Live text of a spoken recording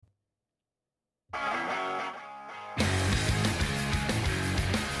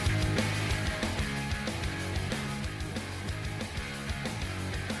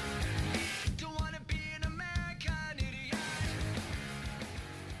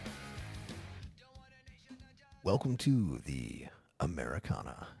Welcome to the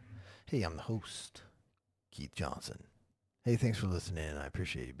Americana. Hey, I'm the host, Keith Johnson. Hey, thanks for listening. I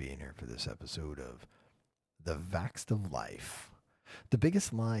appreciate you being here for this episode of The Vaxxed of Life. The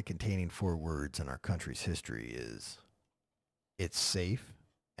biggest lie containing four words in our country's history is it's safe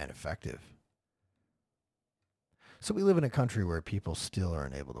and effective. So we live in a country where people still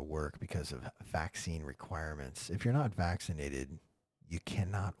aren't able to work because of vaccine requirements. If you're not vaccinated, you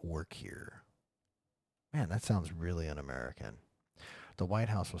cannot work here. Man, that sounds really un-American. The White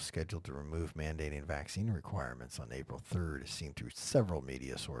House was scheduled to remove mandating vaccine requirements on April 3rd, as seen through several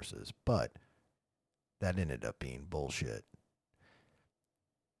media sources, but that ended up being bullshit.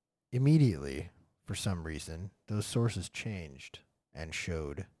 Immediately, for some reason, those sources changed and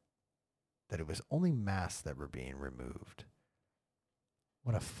showed that it was only masks that were being removed.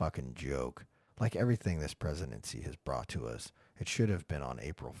 What a fucking joke. Like everything this presidency has brought to us, it should have been on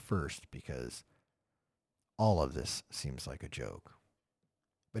April 1st because all of this seems like a joke.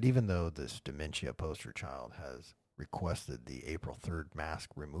 But even though this dementia poster child has requested the April 3rd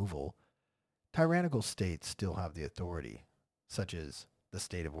mask removal, tyrannical states still have the authority, such as the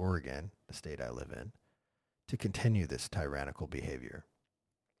state of Oregon, the state I live in, to continue this tyrannical behavior.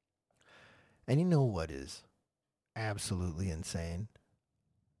 And you know what is absolutely insane?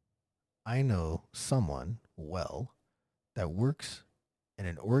 I know someone, well, that works in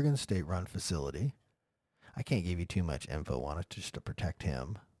an Oregon state run facility. I can't give you too much info on it just to protect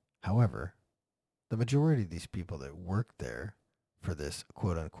him. However, the majority of these people that work there for this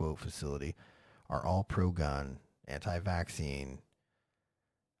quote unquote facility are all pro gun, anti vaccine.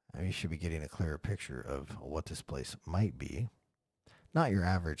 I mean, you should be getting a clearer picture of what this place might be. Not your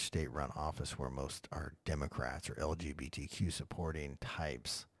average state run office where most are Democrats or LGBTQ supporting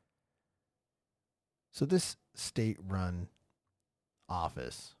types. So, this state run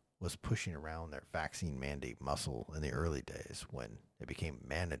office was pushing around their vaccine mandate muscle in the early days when it became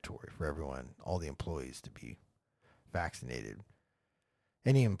mandatory for everyone, all the employees, to be vaccinated.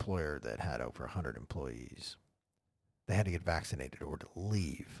 Any employer that had over 100 employees, they had to get vaccinated or to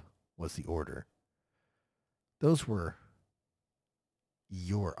leave was the order. Those were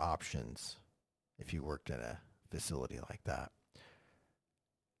your options if you worked in a facility like that.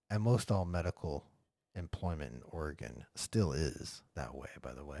 And most all medical employment in Oregon still is that way,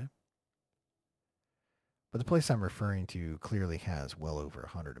 by the way. But the place I'm referring to clearly has well over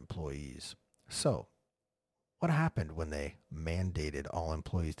 100 employees. So, what happened when they mandated all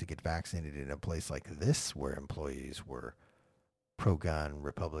employees to get vaccinated in a place like this where employees were pro-gun,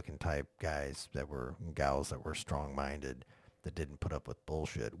 Republican type guys that were gals that were strong-minded that didn't put up with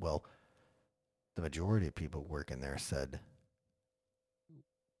bullshit? Well, the majority of people working there said,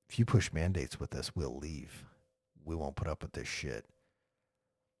 if you push mandates with us, we'll leave. We won't put up with this shit.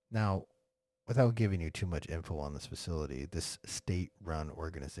 Now, without giving you too much info on this facility, this state-run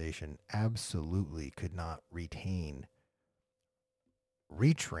organization absolutely could not retrain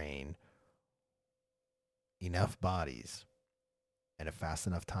enough bodies in a fast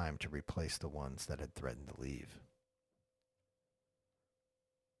enough time to replace the ones that had threatened to leave.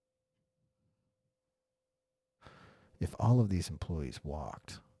 If all of these employees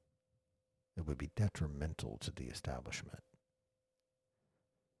walked, it would be detrimental to the establishment.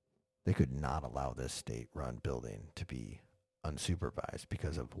 They could not allow this state run building to be unsupervised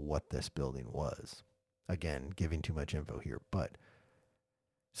because of what this building was. Again, giving too much info here, but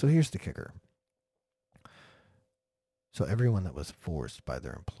so here's the kicker. So everyone that was forced by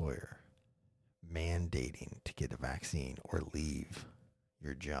their employer mandating to get a vaccine or leave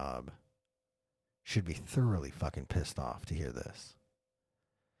your job should be thoroughly fucking pissed off to hear this.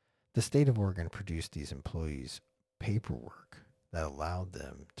 The state of Oregon produced these employees paperwork that allowed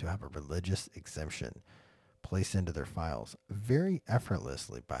them to have a religious exemption placed into their files very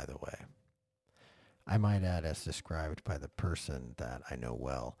effortlessly, by the way. I might add, as described by the person that I know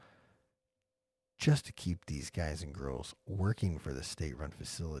well, just to keep these guys and girls working for the state run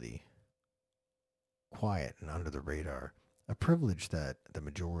facility quiet and under the radar, a privilege that the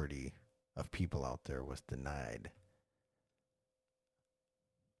majority of people out there was denied.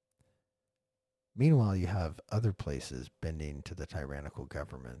 Meanwhile, you have other places bending to the tyrannical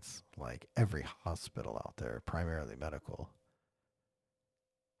governments, like every hospital out there, primarily medical,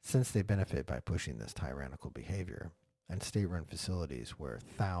 since they benefit by pushing this tyrannical behavior, and state-run facilities where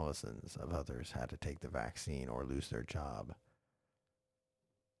thousands of others had to take the vaccine or lose their job.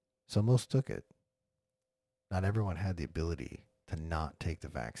 So most took it. Not everyone had the ability to not take the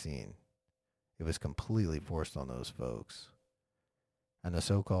vaccine. It was completely forced on those folks. And the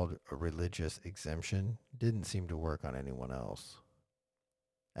so-called religious exemption didn't seem to work on anyone else.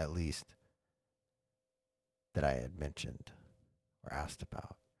 At least, that I had mentioned or asked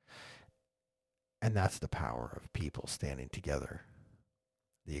about. And that's the power of people standing together.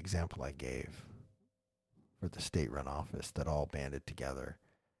 The example I gave for the state-run office that all banded together,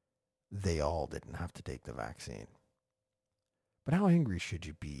 they all didn't have to take the vaccine. But how angry should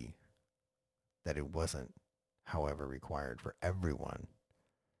you be that it wasn't, however, required for everyone?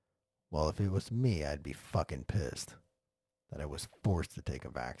 Well, if it was me, I'd be fucking pissed that I was forced to take a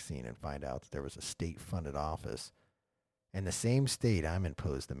vaccine and find out that there was a state-funded office in the same state I'm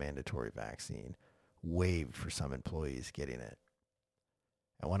imposed the mandatory vaccine, waived for some employees getting it.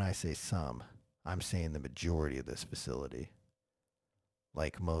 And when I say some, I'm saying the majority of this facility,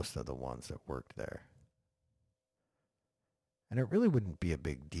 like most of the ones that worked there. And it really wouldn't be a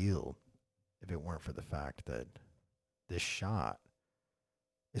big deal if it weren't for the fact that this shot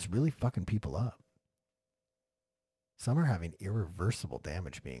is really fucking people up. Some are having irreversible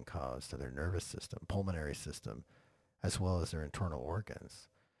damage being caused to their nervous system, pulmonary system, as well as their internal organs.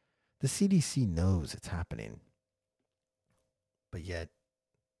 The CDC knows it's happening, but yet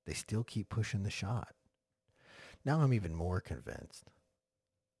they still keep pushing the shot. Now I'm even more convinced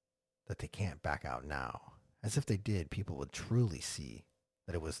that they can't back out now. As if they did, people would truly see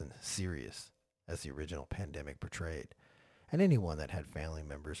that it wasn't as serious as the original pandemic portrayed. And anyone that had family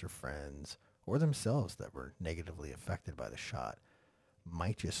members or friends or themselves that were negatively affected by the shot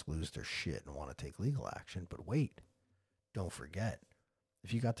might just lose their shit and want to take legal action. But wait, don't forget,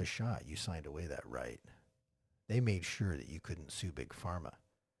 if you got the shot, you signed away that right. They made sure that you couldn't sue Big Pharma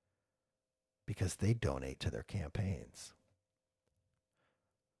because they donate to their campaigns.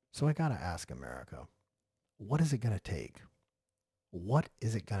 So I got to ask America, what is it going to take? What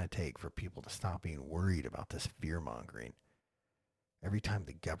is it going to take for people to stop being worried about this fear mongering every time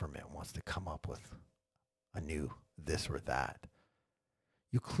the government wants to come up with a new this or that?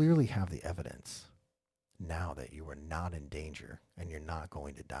 You clearly have the evidence now that you are not in danger and you're not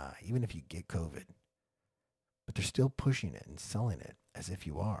going to die, even if you get COVID. But they're still pushing it and selling it as if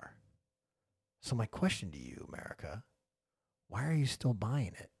you are. So my question to you, America, why are you still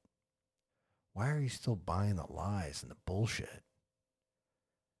buying it? Why are you still buying the lies and the bullshit?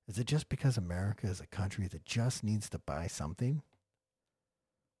 Is it just because America is a country that just needs to buy something?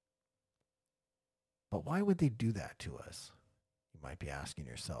 But why would they do that to us? You might be asking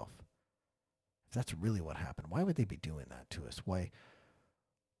yourself. If that's really what happened, why would they be doing that to us? Why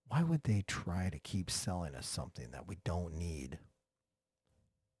would they try to keep selling us something that we don't need?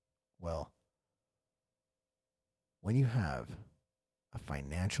 Well, when you have a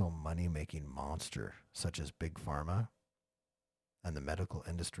financial money-making monster such as Big Pharma and the medical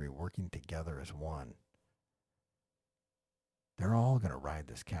industry working together as one, they're all going to ride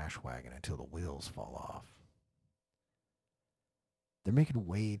this cash wagon until the wheels fall off. They're making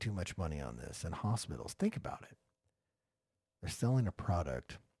way too much money on this. And hospitals, think about it. They're selling a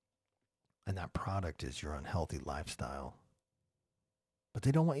product, and that product is your unhealthy lifestyle. But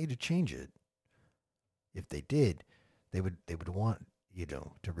they don't want you to change it. If they did, they would want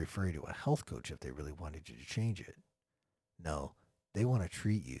to refer you to a health coach if they really wanted you to change it. No, they want to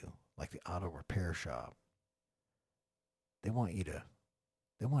treat you like the auto repair shop. They want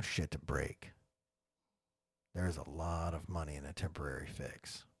shit to break. There is a lot of money in a temporary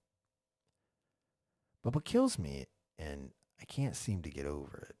fix. But what kills me, and I can't seem to get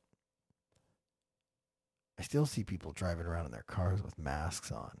over it, I still see people driving around in their cars with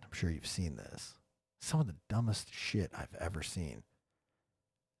masks on. I'm sure you've seen this. Some of the dumbest shit I've ever seen.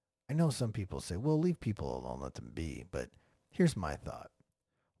 I know some people say, well, leave people alone, let them be. But here's my thought.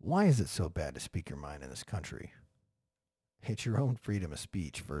 Why is it so bad to speak your mind in this country? It's your own freedom of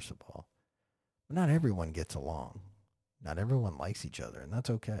speech, first of all. But not everyone gets along. Not everyone likes each other, and that's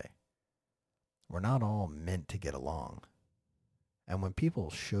okay. We're not all meant to get along. And when people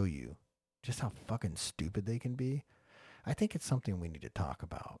show you just how fucking stupid they can be, I think it's something we need to talk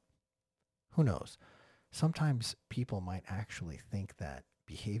about. Who knows? Sometimes people might actually think that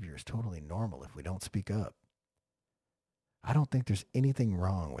behavior is totally normal if we don't speak up. I don't think there's anything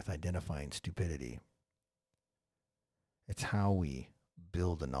wrong with identifying stupidity. It's how we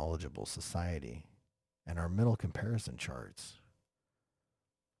build a knowledgeable society and our mental comparison charts.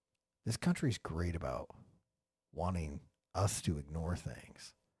 This country's great about wanting us to ignore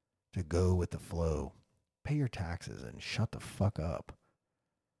things, to go with the flow, pay your taxes, and shut the fuck up.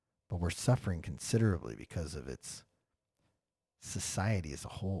 But we're suffering considerably because of its society as a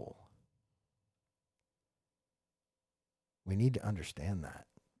whole. We need to understand that.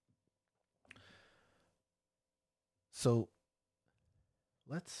 So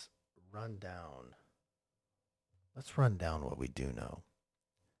let's run down what we do know.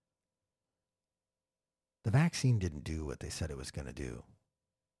 The vaccine didn't do what they said it was going to do.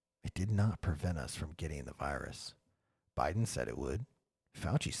 It did not prevent us from getting the virus. Biden said it would.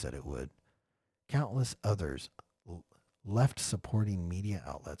 Fauci said it would. Countless others left supporting media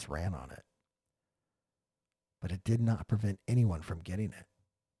outlets ran on it. But it did not prevent anyone from getting it.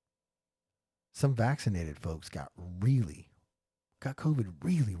 Some vaccinated folks got COVID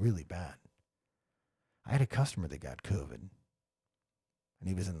really, really bad. I had a customer that got COVID, and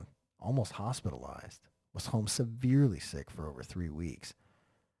he was almost hospitalized, was home severely sick for over 3 weeks.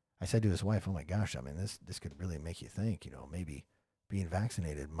 I said to his wife, "Oh my gosh, I mean, this could really make you think, maybe being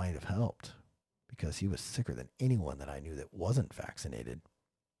vaccinated might have helped," because he was sicker than anyone that I knew that wasn't vaccinated.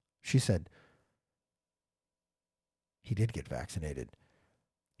 She said he did get vaccinated.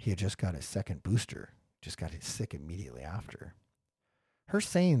 He had just got his second booster, just got sick immediately after. Her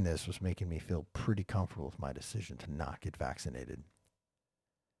saying this was making me feel pretty comfortable with my decision to not get vaccinated.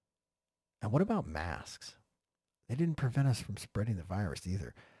 And what about masks? They didn't prevent us from spreading the virus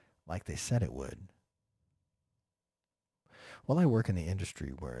either, like they said it would. Well, I work in the industry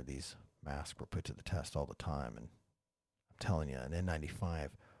where these masks were put to the test all the time, and I'm telling you, an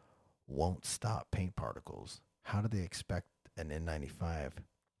N95 won't stop paint particles. How do they expect an N95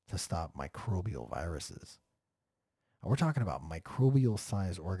 to stop microbial viruses? And we're talking about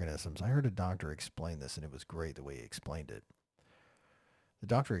microbial-sized organisms. I heard a doctor explain this, and it was great the way he explained it. The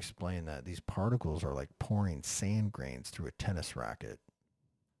doctor explained that these particles are like pouring sand grains through a tennis racket.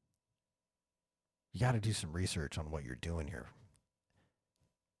 You got to do some research on what you're doing here.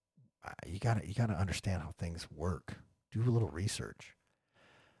 You got to understand how things work. Do a little research.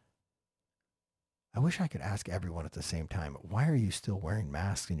 I wish I could ask everyone at the same time, why are you still wearing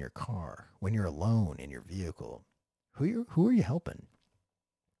masks in your car when you're alone in your vehicle? Who are you helping?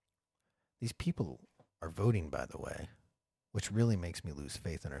 These people are voting, by the way, which really makes me lose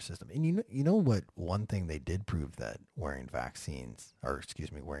faith in our system. And you know what? One thing they did prove that wearing masks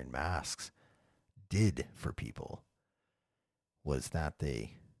did for people was that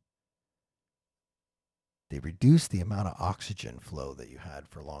they reduced the amount of oxygen flow that you had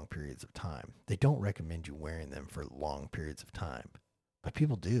for long periods of time. They don't recommend you wearing them for long periods of time, but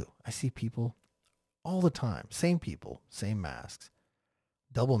people do. I see people all the time, same people, same masks,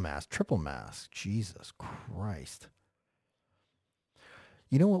 double mask, triple mask. Jesus Christ.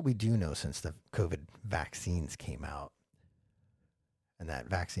 You know what we do know since the COVID vaccines came out and that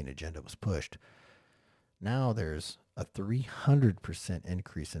vaccine agenda was pushed? Now there's a 300%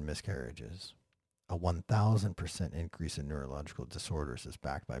 increase in miscarriages. A 1,000% increase in neurological disorders is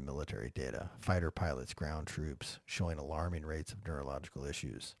backed by military data. Fighter pilots, ground troops showing alarming rates of neurological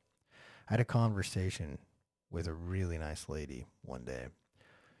issues. I had a conversation with a really nice lady one day.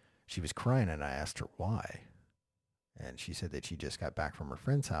 She was crying and I asked her why. And she said that she just got back from her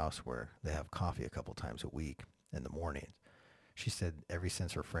friend's house where they have coffee a couple times a week in the mornings. She said ever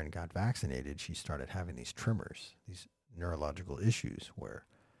since her friend got vaccinated, she started having these tremors, these neurological issues where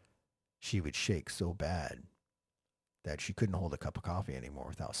she would shake so bad that she couldn't hold a cup of coffee anymore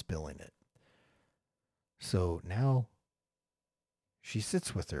without spilling it. So now she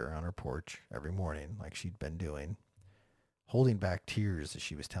sits with her on her porch every morning like she'd been doing, holding back tears as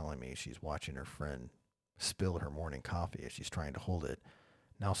she was telling me she's watching her friend spill her morning coffee as she's trying to hold it,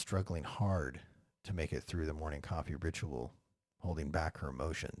 now struggling hard to make it through the morning coffee ritual, holding back her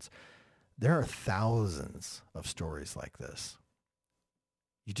emotions. There are thousands of stories like this.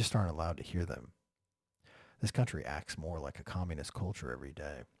 You just aren't allowed to hear them. This country acts more like a communist culture every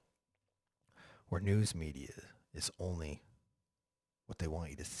day, where news media is only what they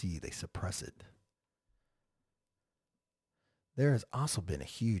want you to see. They suppress it. There has also been a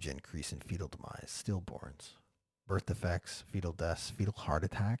huge increase in fetal demise, stillborns. Birth defects, fetal deaths, fetal heart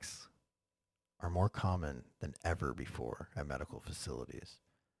attacks are more common than ever before at medical facilities,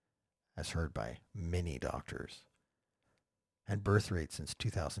 as heard by many doctors. And birth rates since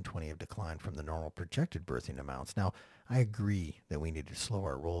 2020 have declined from the normal projected birthing amounts. Now, I agree that we need to slow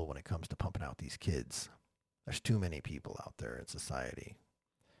our roll when it comes to pumping out these kids. There's too many people out there in society.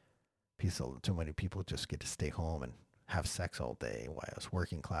 Too many people just get to stay home and have sex all day while us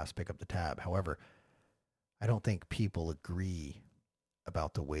working class pick up the tab. However, I don't think people agree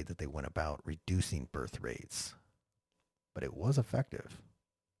about the way that they went about reducing birth rates. But it was effective.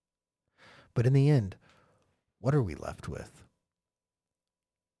 But in the end, what are we left with?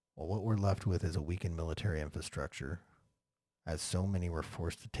 Well, what we're left with is a weakened military infrastructure, as so many were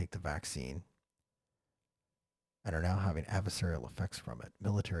forced to take the vaccine and are now having adversarial effects from it.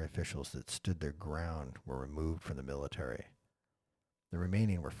 Military officials that stood their ground were removed from the military. The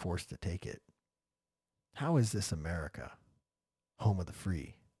remaining were forced to take it. How is this America? Home of the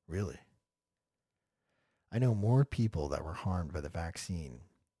free, really? I know more people that were harmed by the vaccine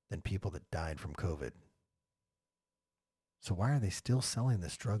than people that died from COVID. So why are they still selling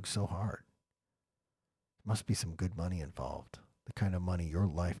this drug so hard? There must be some good money involved, the kind of money your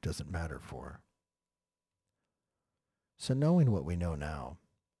life doesn't matter for. So knowing what we know now,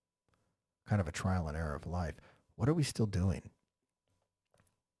 kind of a trial and error of life, what are we still doing?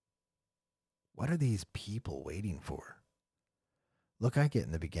 What are these people waiting for? Look, I get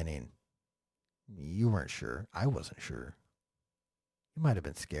in the beginning, you weren't sure. I wasn't sure. You might have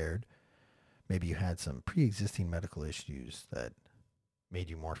been scared. Maybe you had some pre-existing medical issues that made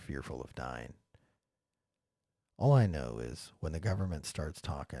you more fearful of dying. All I know is when the government starts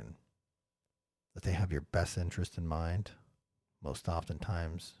talking that they have your best interest in mind, most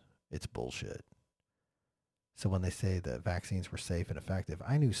oftentimes it's bullshit. So when they say that vaccines were safe and effective,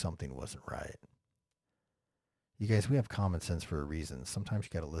 I knew something wasn't right. You guys, we have common sense for a reason. Sometimes you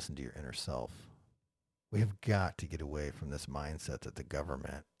got to listen to your inner self. We have got to get away from this mindset that the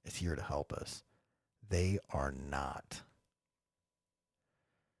government is here to help us. They are not.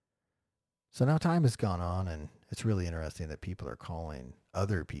 So now time has gone on, and it's really interesting that people are calling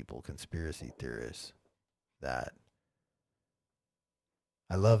other people conspiracy theorists. That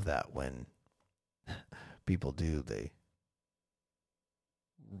I love that when people do, they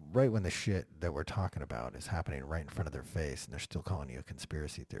right when the shit that we're talking about is happening right in front of their face and they're still calling you a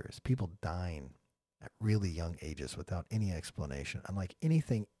conspiracy theorist. People dying at really young ages without any explanation, unlike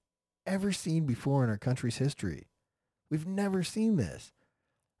anything ever seen before in our country's history. We've never seen this.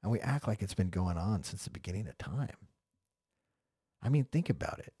 And we act like it's been going on since the beginning of time. I mean, think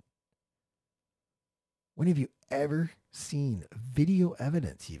about it. When have you ever seen video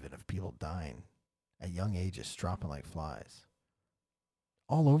evidence even of people dying at young ages, dropping like flies?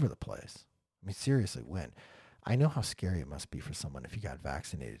 All over the place. I mean, seriously, when? I know how scary it must be for someone if you got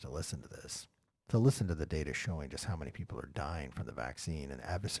vaccinated to listen to this, to listen to the data showing just how many people are dying from the vaccine and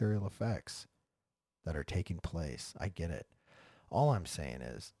adversarial effects that are taking place. I get it. All I'm saying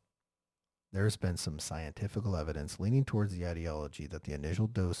is there's been some scientific evidence leaning towards the ideology that the initial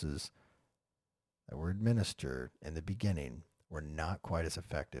doses that were administered in the beginning were not quite as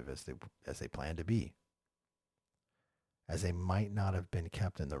effective as they planned to be, as they might not have been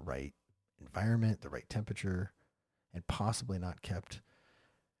kept in the right environment, the right temperature, and possibly not kept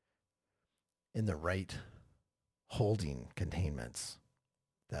in the right holding containments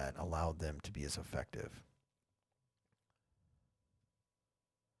that allowed them to be as effective.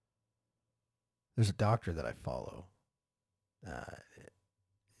 There's a doctor that I follow. Uh,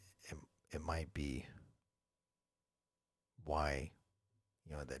 it might be why,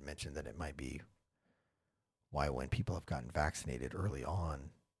 that mentioned that it might be why when people have gotten vaccinated early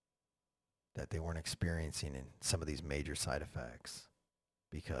on, that they weren't experiencing some of these major side effects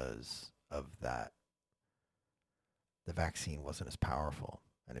because of that. The vaccine wasn't as powerful.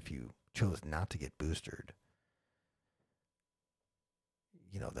 And if you chose not to get boosted,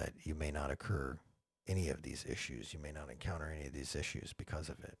 that you may not occur any of these issues. You may not encounter any of these issues because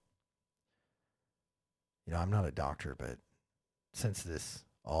of it. I'm not a doctor, but since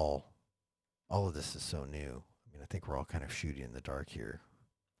all of this is so new, I think we're all kind of shooting in the dark here.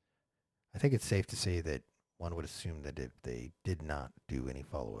 I think it's safe to say that one would assume that if they did not do any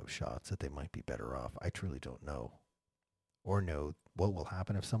follow-up shots, that they might be better off. I truly don't know. Or know what will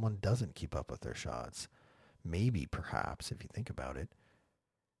happen if someone doesn't keep up with their shots. Maybe, perhaps, if you think about it,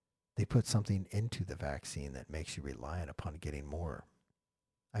 they put something into the vaccine that makes you reliant upon getting more.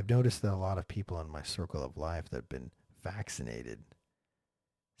 I've noticed that a lot of people in my circle of life that have been vaccinated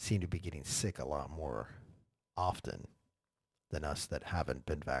seem to be getting sick a lot more often than us that haven't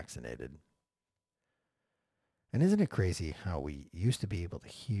been vaccinated. And isn't it crazy how we used to be able to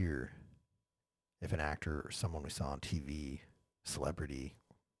hear if an actor or someone we saw on TV, celebrity,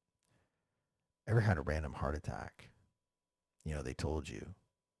 ever had a random heart attack? They told you.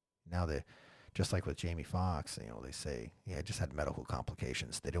 Now just like with Jamie Foxx, they say, yeah, I just had medical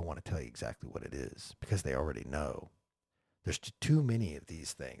complications. They don't want to tell you exactly what it is because they already know. There's too many of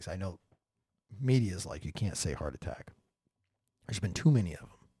these things. I know media's like, you can't say heart attack. There's been too many of them.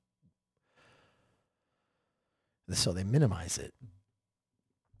 So they minimize it.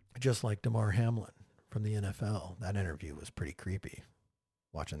 Just like Damar Hamlin from the NFL. That interview was pretty creepy.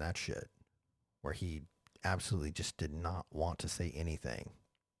 Watching that shit. Where he absolutely just did not want to say anything.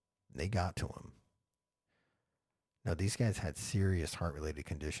 They got to him. Now, these guys had serious heart-related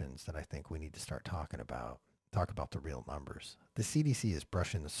conditions that I think we need to start talking about. Talk about the real numbers. The CDC is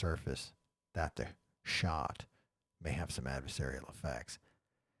brushing the surface that the shot may have some adversarial effects.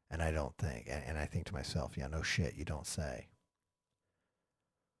 And I don't think, and I think to myself, yeah, no shit, you don't say.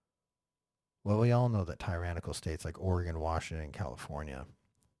 Well, we all know that tyrannical states like Oregon, Washington, and California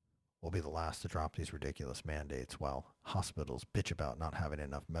will be the last to drop these ridiculous mandates while hospitals bitch about not having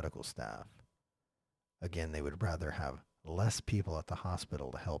enough medical staff. Again, they would rather have less people at the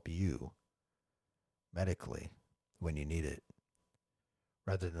hospital to help you medically when you need it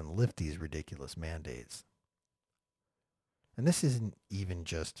rather than lift these ridiculous mandates. And this isn't even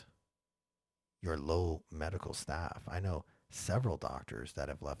just your low medical staff. I know several doctors that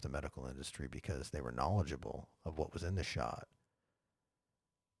have left the medical industry because they were knowledgeable of what was in the shot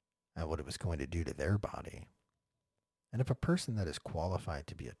and what it was going to do to their body. And if a person that is qualified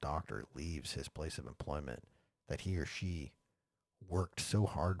to be a doctor leaves his place of employment that he or she worked so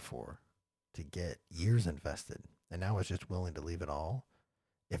hard for to get years invested and now is just willing to leave it all,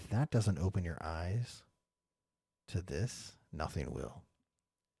 if that doesn't open your eyes to this, nothing will.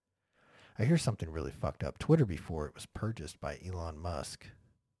 I hear something really fucked up. Twitter, before it was purchased by Elon Musk,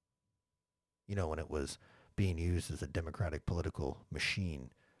 when it was being used as a democratic political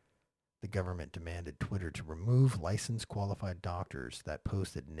machine, the government demanded Twitter to remove licensed qualified doctors that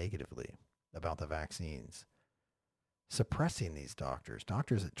posted negatively about the vaccines, suppressing these doctors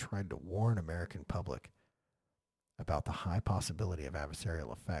that tried to warn American public about the high possibility of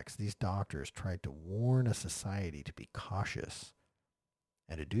adversarial effects. These doctors tried to warn a society to be cautious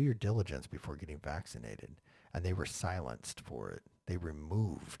and to do your diligence before getting vaccinated. And they were silenced for it. They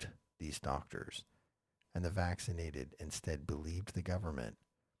removed these doctors. And the vaccinated instead believed the government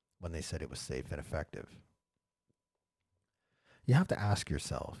when they said it was safe and effective. You have to ask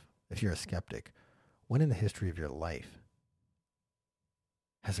yourself, if you're a skeptic, when in the history of your life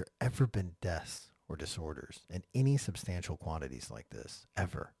has there ever been deaths or disorders in any substantial quantities like this?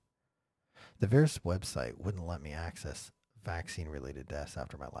 Ever. The VAERS website wouldn't let me access vaccine-related deaths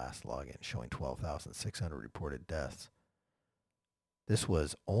after my last login, showing 12,600 reported deaths. This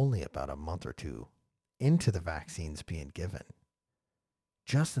was only about a month or two into the vaccines being given.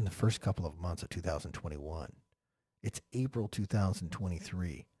 Just in the first couple of months of 2021. It's April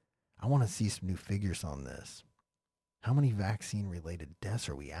 2023. I want to see some new figures on this. How many vaccine-related deaths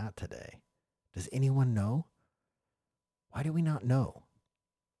are we at today? Does anyone know? Why do we not know?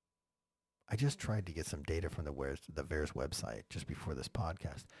 I just tried to get some data from the VAERS website just before this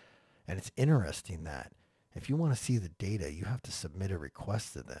podcast. And it's interesting that if you want to see the data, you have to submit a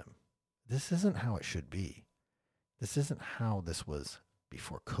request to them. This isn't how it should be. This isn't how this was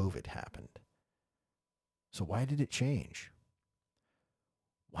before COVID happened. So why did it change?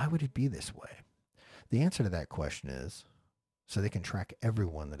 Why would it be this way? The answer to that question is so they can track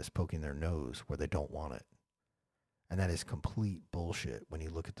everyone that is poking their nose where they don't want it. And that is complete bullshit when you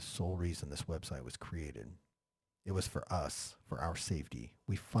look at the sole reason this website was created. It was for us, for our safety.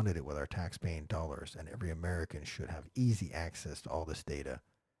 We funded it with our tax-paying dollars, and every American should have easy access to all this data.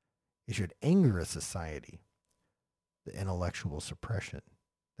 It should anger a society, the intellectual suppression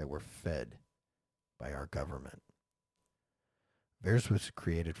that we're fed by our government. VAERS was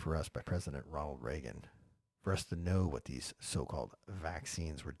created for us by President Ronald Reagan, for us to know what these so-called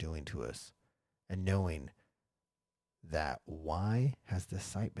vaccines were doing to us, and knowing that why has this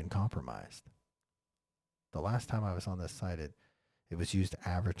site been compromised? The last time I was on this site, it was used to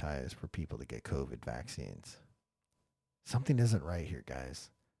advertise for people to get COVID vaccines. Something isn't right here, guys.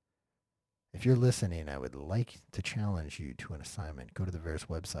 If you're listening, I would like to challenge you to an assignment. Go to the VAERS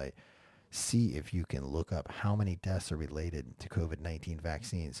website. See if you can look up how many deaths are related to COVID-19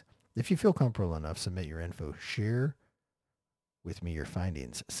 vaccines. If you feel comfortable enough, submit your info. Share with me your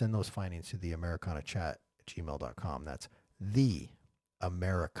findings. Send those findings to the Americana Chat at gmail.com. That's the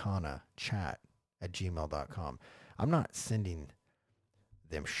Americana Chat at gmail.com. I'm not sending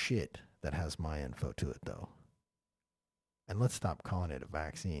them shit that has my info to it, though. And let's stop calling it a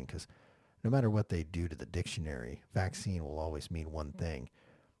vaccine, because no matter what they do to the dictionary, vaccine will always mean one thing.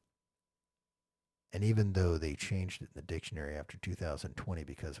 And even though they changed it in the dictionary after 2020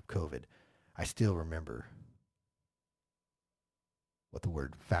 because of COVID, I still remember what the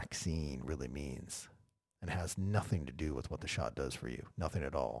word vaccine really means, and has nothing to do with what the shot does for you. Nothing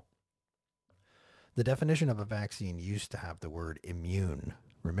at all. The definition of a vaccine used to have the word immune.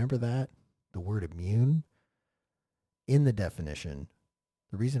 Remember that? The word immune? In the definition,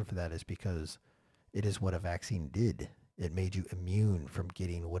 the reason for that is because it is what a vaccine did. It made you immune from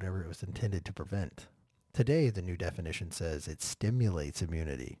getting whatever it was intended to prevent. Today, the new definition says it stimulates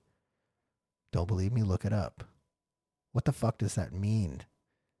immunity. Don't believe me? Look it up. What the fuck does that mean?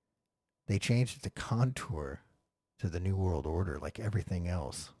 They changed it to contour to the New World Order like everything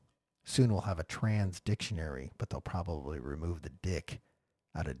else. Soon we'll have a trans dictionary, but they'll probably remove the dick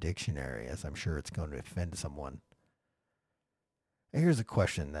out of dictionary, as I'm sure it's going to offend someone. And here's a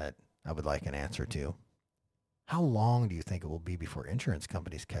question that I would like an answer to. How long do you think it will be before insurance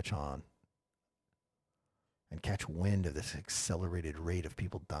companies catch on and catch wind of this accelerated rate of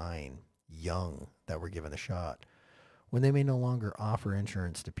people dying young that were given the shot, when they may no longer offer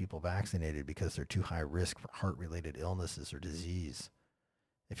insurance to people vaccinated because they're too high risk for heart-related illnesses or disease?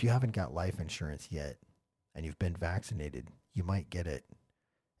 If you haven't got life insurance yet and you've been vaccinated, you might get it.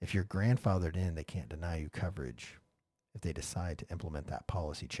 If you're grandfathered in, they can't deny you coverage if they decide to implement that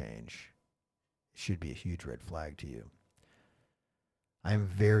policy change. It should be a huge red flag to you. I'm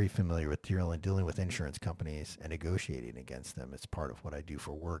very familiar with dealing with insurance companies and negotiating against them. It's part of what I do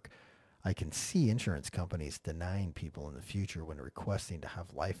for work. I can see insurance companies denying people in the future when requesting to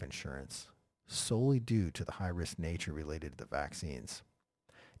have life insurance solely due to the high-risk nature related to the vaccines.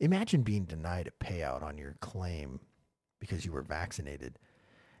 Imagine being denied a payout on your claim because you were vaccinated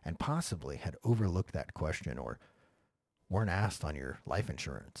and possibly had overlooked that question or weren't asked on your life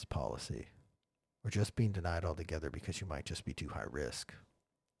insurance policy, or just being denied altogether because you might just be too high risk.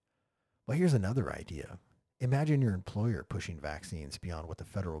 Well, here's another idea. Imagine your employer pushing vaccines beyond what the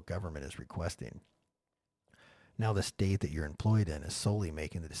federal government is requesting. Now the state that you're employed in is solely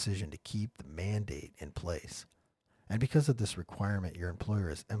making the decision to keep the mandate in place. And because of this requirement, your employer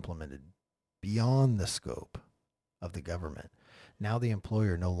has implemented beyond the scope of the government. Now the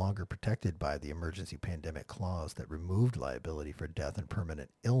employer no longer protected by the emergency pandemic clause that removed liability for death and permanent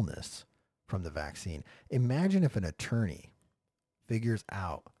illness from the vaccine. Imagine if an attorney figures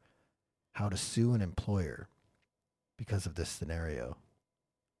out how to sue an employer because of this scenario,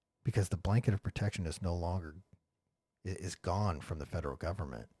 because the blanket of protection is no longer is gone from the federal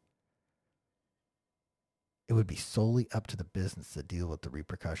government. It would be solely up to the business to deal with the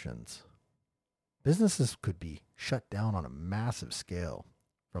repercussions. Businesses could be shut down on a massive scale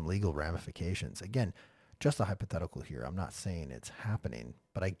from legal ramifications. Again, just a hypothetical here. I'm not saying it's happening,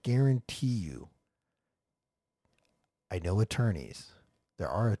 but I guarantee you, I know attorneys. There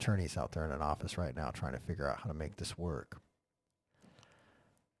are attorneys out there in an office right now trying to figure out how to make this work.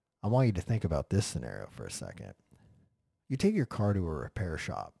 I want you to think about this scenario for a second. You take your car to a repair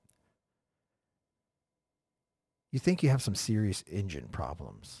shop. You think you have some serious engine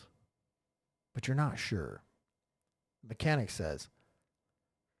problems, but you're not sure. The mechanic says,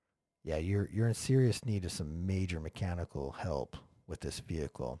 yeah, you're in serious need of some major mechanical help with this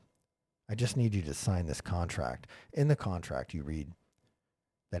vehicle. I just need you to sign this contract. In the contract, you read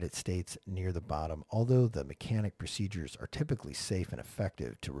that it states near the bottom, although the mechanic procedures are typically safe and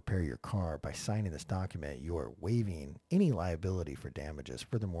effective to repair your car, by signing this document, you are waiving any liability for damages.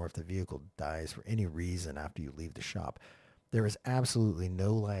 Furthermore, if the vehicle dies for any reason after you leave the shop, there is absolutely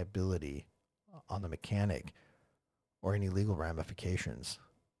no liability on the mechanic or any legal ramifications.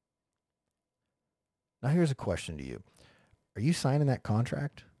 Now here's a question to you. Are you signing that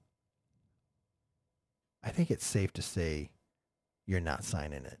contract? I think it's safe to say you're not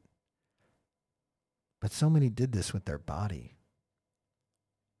signing it. But so many did this with their body,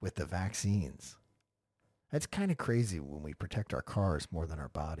 with the vaccines. It's kind of crazy when we protect our cars more than our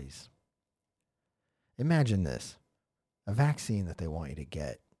bodies. Imagine this, a vaccine that they want you to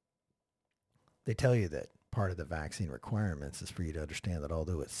get. They tell you that part of the vaccine requirements is for you to understand that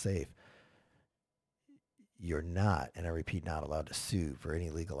although it's safe, you're not, and I repeat, not allowed to sue for any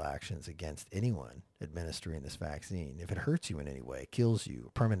legal actions against anyone administering this vaccine. If it hurts you in any way, kills you,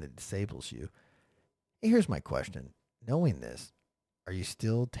 or permanently disables you. Here's my question. Knowing this, are you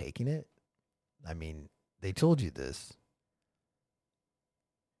still taking it? I mean, they told you this.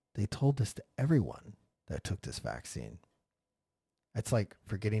 They told this to everyone that took this vaccine. It's like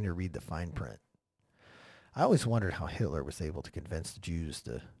forgetting to read the fine print. I always wondered how Hitler was able to convince the Jews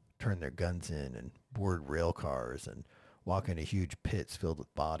to turn their guns in and board rail cars and walk into huge pits filled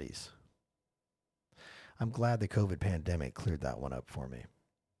with bodies. I'm glad the COVID pandemic cleared that one up for me.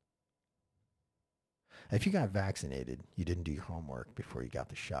 If you got vaccinated, you didn't do your homework before you got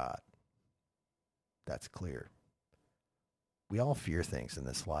the shot. That's clear. We all fear things in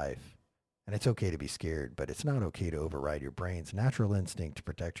this life, and it's okay to be scared, but it's not okay to override your brain's natural instinct to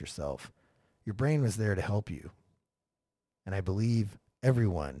protect yourself. Your brain was there to help you, and I believe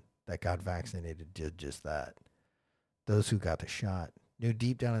everyone that got vaccinated did just that. Those who got the shot knew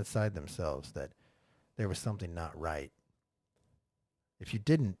deep down inside themselves that there was something not right. If you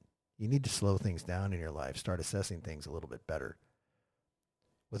didn't, you need to slow things down in your life, start assessing things a little bit better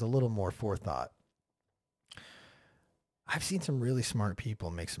with a little more forethought. I've seen some really smart people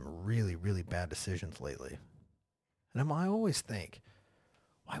make some really, really bad decisions lately. And I always think,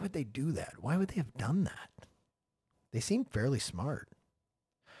 why would they do that? Why would they have done that? They seem fairly smart.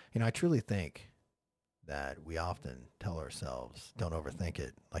 I truly think that we often tell ourselves, don't overthink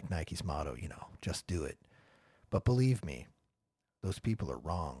it, like Nike's motto, just do it. But believe me, those people are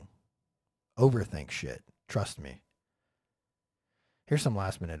wrong. Overthink shit. Trust me. Here's some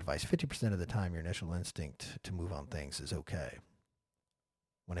last minute advice. 50% of the time, your initial instinct to move on things is okay.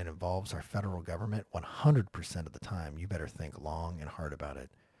 When it involves our federal government, 100% of the time, you better think long and hard about it.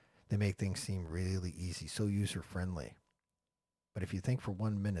 They make things seem really easy, so user friendly. But if you think for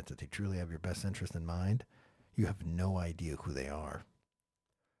 1 minute that they truly have your best interest in mind, you have no idea who they are.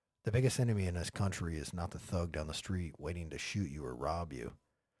 The biggest enemy in this country is not the thug down the street waiting to shoot you or rob you,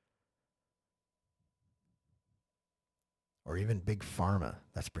 or even big pharma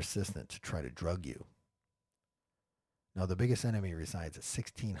that's persistent to try to drug you. No, the biggest enemy resides at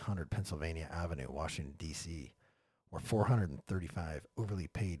 1600 Pennsylvania Avenue, Washington, D.C., where 435 overly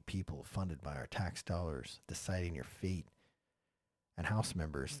paid people funded by our tax dollars deciding your fate, and House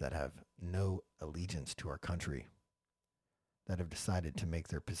members that have no allegiance to our country, that have decided to make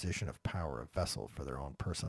their position of power a vessel for their own personal